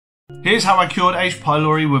Here's how I cured H.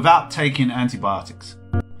 pylori without taking antibiotics.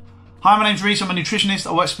 Hi, my name's Reese. I'm a nutritionist.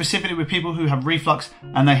 I work specifically with people who have reflux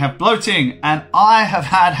and they have bloating. And I have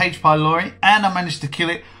had H. pylori and I managed to kill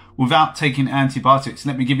it without taking antibiotics.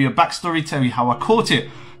 Let me give you a backstory, tell you how I caught it.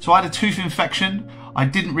 So I had a tooth infection. I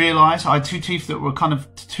didn't realize I had two teeth that were kind of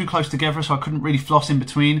too close together, so I couldn't really floss in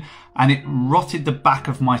between, and it rotted the back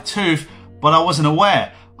of my tooth, but I wasn't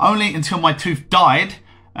aware. Only until my tooth died,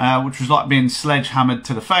 which was like being sledgehammered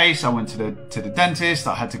to the face. I went to the dentist.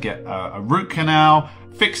 I had to get a root canal,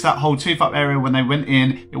 fix that whole tooth up area. When they went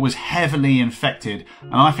in, it was heavily infected,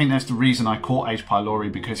 and I think that's the reason I caught H.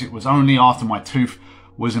 pylori, because it was only after my tooth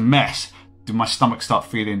was a mess did my stomach start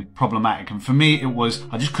feeling problematic. And for me, it was,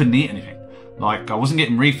 I just couldn't eat anything. Like, I wasn't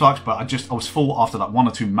getting reflux, but I was full after like 1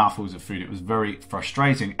 or 2 mouthfuls of food. It was very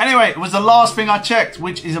frustrating. Anyway, it was the last thing I checked,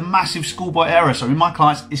 which is a massive schoolboy error. So in my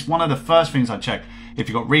clients, it's one of the first things I check. If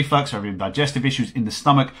you've got reflux or if you have digestive issues in the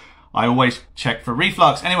stomach, I always check for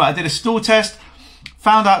reflux. Anyway, I did a stool test,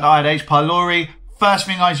 found out that I had H. pylori. First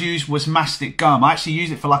thing I used was mastic gum. I actually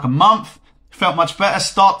used it for like a month, felt much better,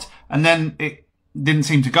 stopped, and then it didn't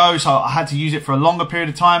seem to go, so I had to use it for a longer period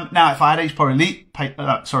of time. Now, if I had H.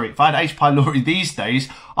 pylori these days,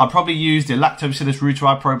 I'd probably use the Lactobacillus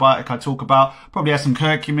reuteri probiotic I talk about, probably have some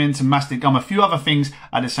curcumin, some mastic gum, a few other things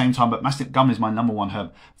at the same time, but mastic gum is my #1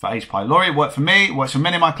 herb for H. pylori. It worked for me, it works for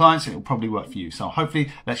many of my clients, it will probably work for you. So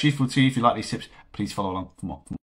hopefully that's useful to you. If you like these tips, please follow along for more.